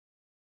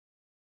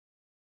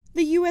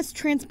The U.S.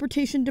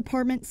 Transportation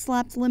Department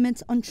slapped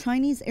limits on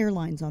Chinese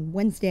airlines on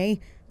Wednesday,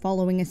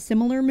 following a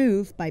similar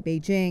move by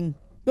Beijing.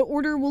 The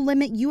order will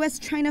limit U.S.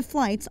 China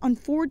flights on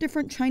 4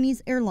 different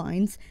Chinese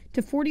airlines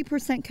to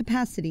 40%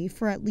 capacity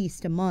for at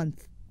least a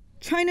month.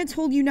 China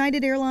told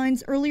United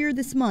Airlines earlier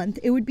this month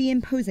it would be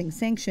imposing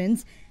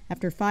sanctions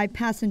after 5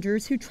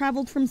 passengers who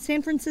traveled from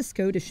San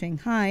Francisco to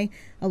Shanghai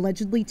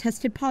allegedly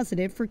tested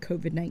positive for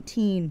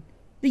COVID-19.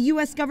 The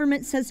U.S.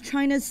 government says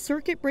China's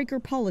circuit breaker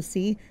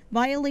policy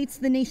violates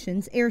the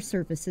nation's air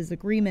services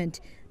agreement,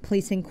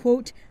 placing,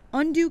 quote,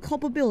 undue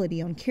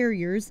culpability on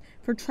carriers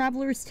for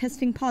travelers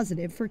testing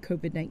positive for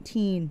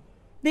COVID-19.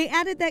 They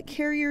added that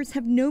carriers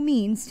have no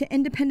means to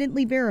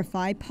independently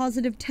verify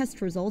positive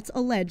test results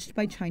alleged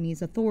by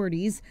Chinese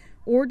authorities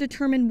or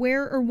determine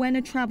where or when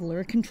a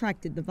traveler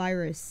contracted the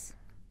virus.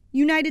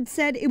 United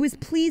said it was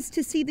pleased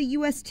to see the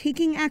U.S.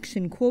 taking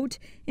action, quote,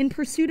 in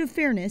pursuit of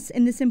fairness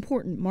in this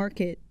important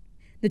market.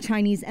 The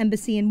Chinese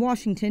embassy in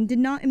Washington did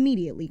not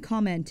immediately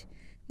comment.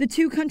 The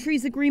 2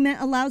 countries'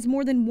 agreement allows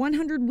more than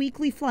 100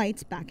 weekly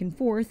flights back and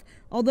forth,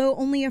 although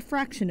only a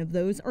fraction of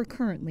those are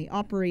currently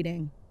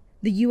operating.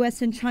 The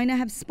U.S. and China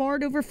have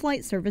sparred over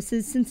flight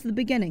services since the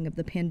beginning of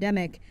the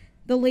pandemic.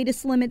 The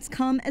latest limits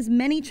come as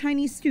many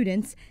Chinese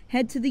students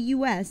head to the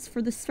U.S.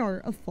 for the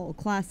start of fall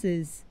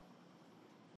classes.